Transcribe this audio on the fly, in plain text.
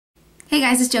Hey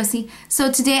guys, it's Josie.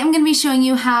 So today I'm going to be showing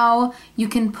you how you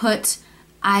can put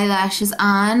eyelashes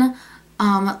on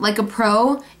like a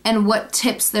pro and what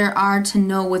tips there are to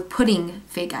know with putting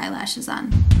fake eyelashes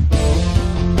on.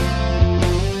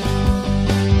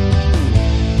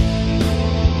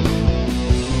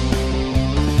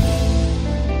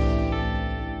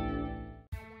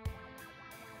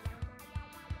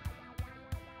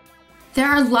 There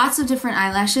are lots of different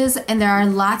eyelashes and there are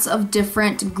lots of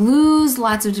different glues,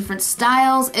 lots of different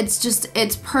styles.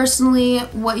 It's personally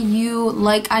what you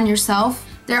like on yourself.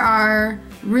 There are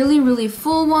really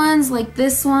full ones like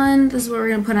this one. This is what we're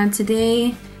gonna put on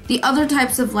today. The other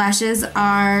types of lashes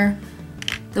are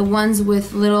the ones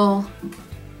with little,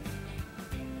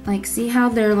 like, see how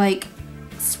they're like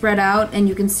spread out and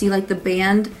you can see like the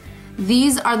band?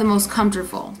 These are the most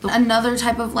comfortable. Another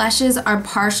type of lashes are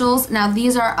partials. Now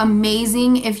these are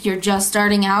amazing if you're just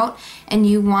starting out and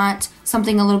you want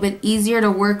something a little bit easier to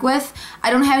work with.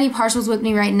 I don't have any partials with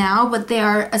me right now, but they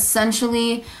are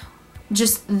essentially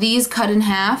just these cut in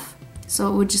half.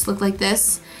 So it would just look like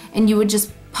this, and you would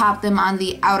just pop them on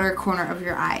the outer corner of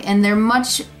your eye. And they're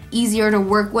much easier to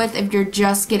work with if you're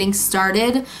just getting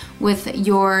started with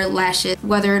your lashes,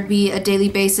 whether it be a daily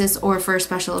basis or for a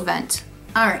special event.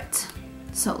 Alright,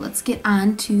 so let's get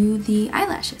on to the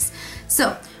eyelashes.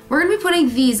 So we're going to be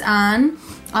putting these on.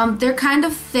 They're kind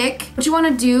of thick. What you want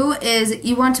to do is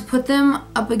you want to put them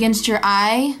up against your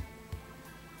eye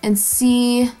and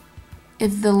see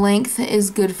if the length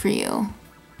is good for you.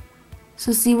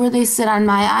 So see where they sit on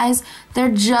my eyes?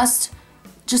 They're just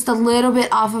a little bit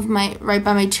off of right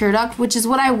by my tear duct, which is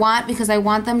what I want because I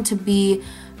want them to be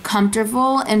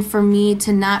comfortable and for me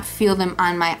to not feel them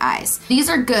on my eyes. These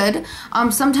are good.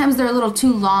 Sometimes they're a little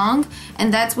too long,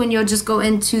 and that's when you'll just go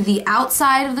into the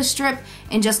outside of the strip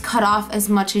and just cut off as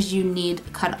much as you need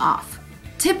cut off.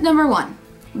 Tip number one,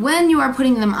 when you are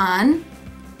putting them on,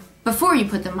 before you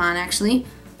put them on actually,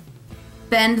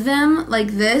 bend them like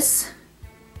this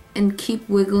and keep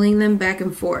wiggling them back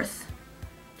and forth.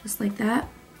 Just like that.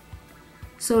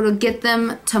 So it'll get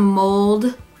them to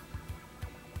mold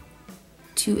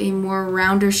to a more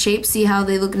rounder shape. See how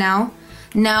they look now?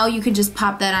 Now you can just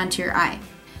pop that onto your eye.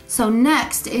 So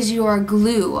next is your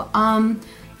glue.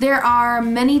 There are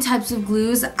many types of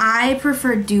glues. I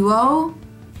prefer Duo,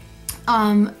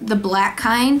 the black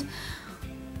kind,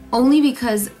 only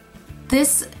because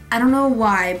this, I don't know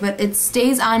why, but it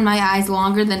stays on my eyes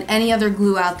longer than any other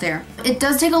glue out there. It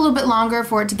does take a little bit longer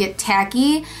for it to get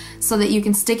tacky so that you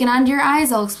can stick it onto your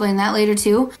eyes. I'll explain that later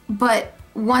too. But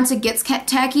once it gets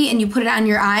tacky and you put it on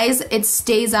your eyes, it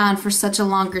stays on for such a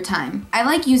longer time. I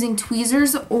like using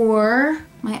tweezers or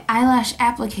my eyelash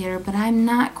applicator, but I'm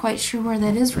not quite sure where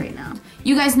that is right now.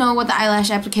 You guys know what the eyelash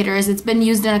applicator is. It's been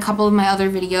used in a couple of my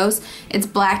other videos. It's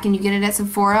black and you get it at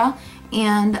Sephora,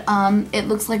 and it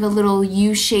looks like a little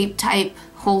U-shaped type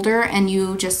holder, and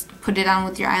you just put it on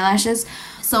with your eyelashes.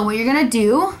 So what you're gonna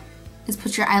do is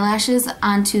put your eyelashes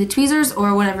onto the tweezers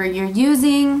or whatever you're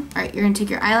using. Alright, you're going to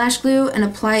take your eyelash glue and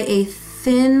apply a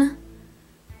thin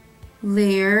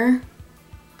layer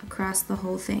across the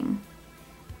whole thing.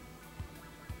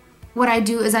 What I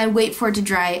do is I wait for it to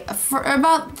dry for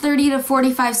about 30 to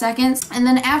 45 seconds, and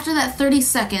then after that 30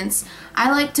 seconds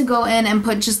I like to go in and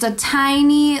put just a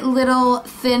tiny little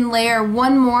thin layer,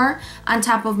 one more on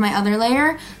top of my other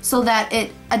layer, so that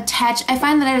I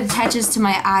find that it attaches to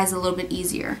my eyes a little bit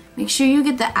easier. Make sure you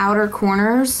get the outer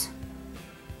corners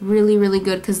really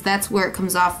good, because that's where it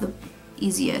comes off the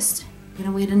easiest. I'm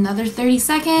gonna wait another 30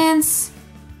 seconds.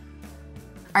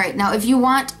 Alright, now if you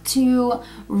want to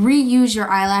reuse your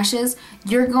eyelashes,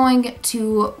 you're going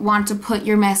to want to put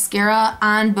your mascara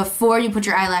on before you put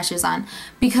your eyelashes on.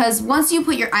 Because once you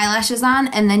put your eyelashes on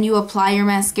and then you apply your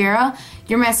mascara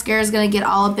is going to get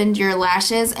all up into your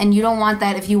lashes, and you don't want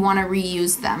that if you want to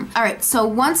reuse them. Alright, so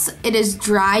once it is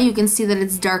dry, you can see that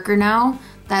it's darker now.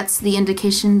 That's the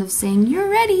indication of saying you're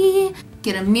ready.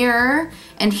 Get a mirror,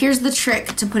 and here's the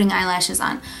trick to putting eyelashes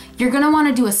on. You're going to want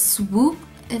to do a swoop,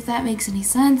 if that makes any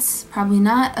sense. Probably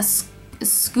not. A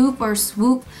scoop or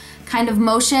swoop kind of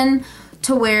motion,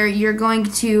 to where you're going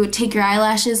to take your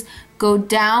eyelashes, go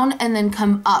down, and then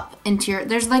come up into your,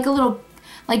 there's like a little,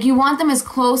 like you want them as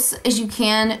close as you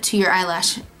can to your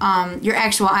eyelash, your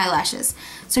actual eyelashes.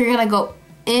 So you're gonna go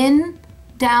in,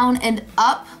 down, and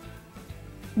up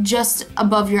just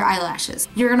above your eyelashes.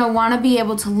 You're gonna wanna be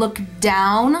able to look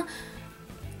down,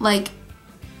 like,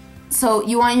 so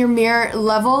you want your mirror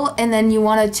level, and then you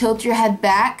want to tilt your head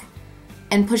back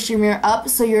and push your mirror up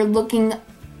so you're looking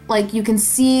like you can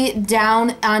see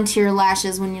down onto your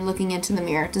lashes when you're looking into the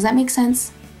mirror. Does that make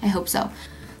sense? I hope so.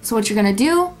 So what you're going to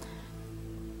do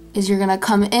is you're going to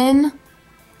come in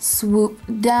swoop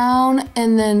down,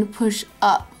 and then push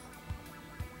up.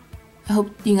 I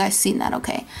hope you guys seen that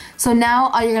okay. So now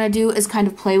all you're gonna do is kind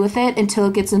of play with it until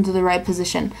it gets into the right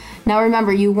position. Now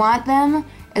remember, you want them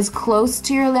as close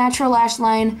to your natural lash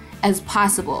line as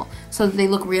possible so that they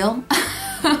look real.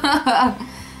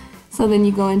 So then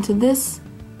you go into this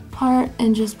part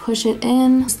and just push it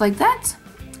in just like that,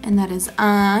 and that is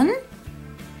on.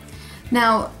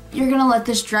 Now you're gonna let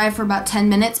this dry for about 10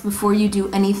 minutes before you do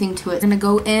anything to it. You're gonna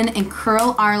go in and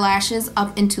curl our lashes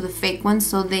up into the fake ones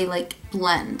so they like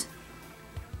blend.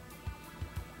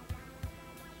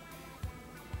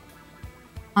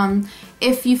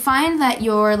 If you find that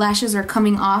your lashes are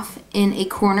coming off in a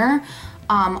corner,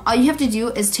 all you have to do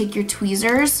is take your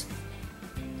tweezers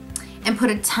and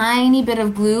put a tiny bit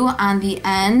of glue on the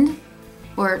end,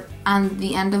 or on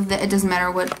the end of the, it doesn't matter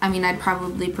what, I mean, I'd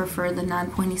probably prefer the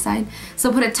non-pointy side.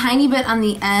 So put a tiny bit on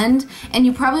the end, and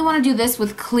you probably want to do this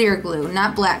with clear glue,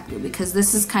 not black glue, because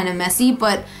this is kind of messy,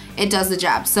 but it does the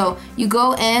job. So you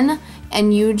go in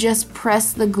and you just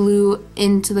press the glue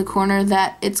into the corner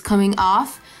that it's coming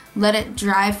off. Let it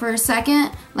dry for a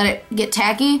second, let it get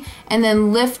tacky, and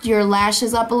then lift your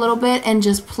lashes up a little bit and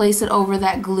just place it over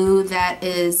that glue that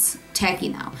is tacky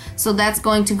now. So that's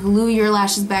going to glue your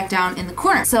lashes back down in the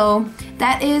corner. So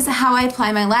that is how I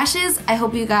apply my lashes. I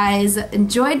hope you guys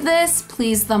enjoyed this.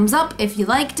 Please thumbs up if you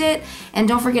liked it, and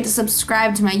don't forget to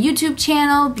subscribe to my YouTube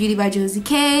channel, Beauty by Josie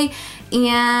K,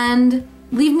 and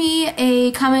leave me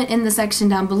a comment in the section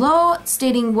down below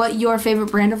stating what your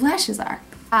favorite brand of lashes are.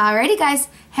 Alrighty guys,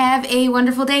 have a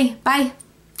wonderful day. Bye.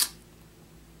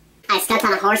 I stepped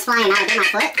on a horsefly and I bit my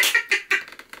foot.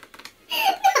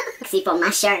 See from my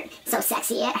shirt, so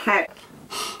sexy it hurt.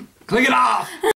 Click it off!